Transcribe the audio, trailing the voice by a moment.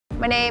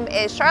My name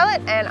is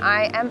Charlotte and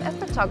I am a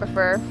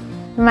photographer.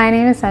 My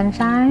name is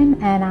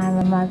Sunshine and I'm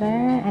a mother,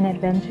 an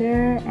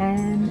adventurer,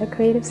 and a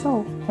creative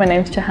soul. My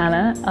name is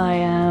Johanna. I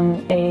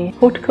am a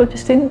horticulture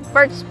student.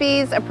 Burt's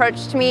Bees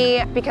approached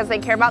me because they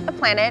care about the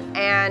planet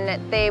and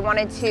they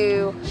wanted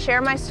to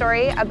share my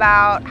story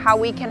about how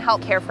we can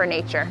help care for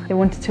nature. They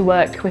wanted to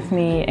work with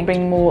me and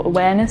bring more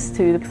awareness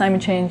to the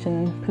climate change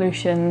and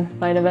pollution,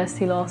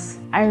 biodiversity loss.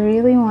 I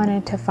really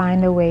wanted to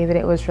find a way that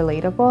it was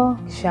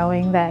relatable,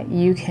 showing that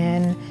you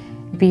can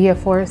be a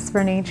force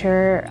for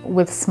nature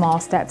with small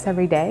steps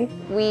every day.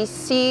 We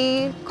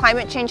see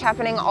climate change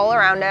happening all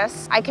around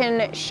us. I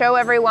can show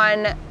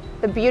everyone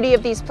the beauty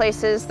of these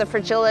places, the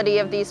fragility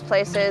of these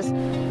places.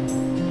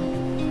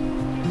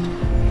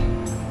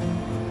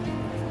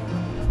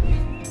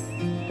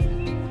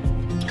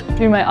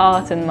 Through my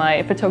art and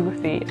my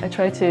photography, I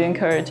try to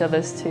encourage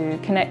others to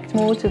connect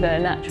more to their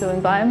natural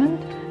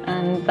environment,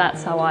 and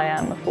that's how I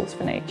am a force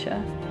for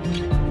nature.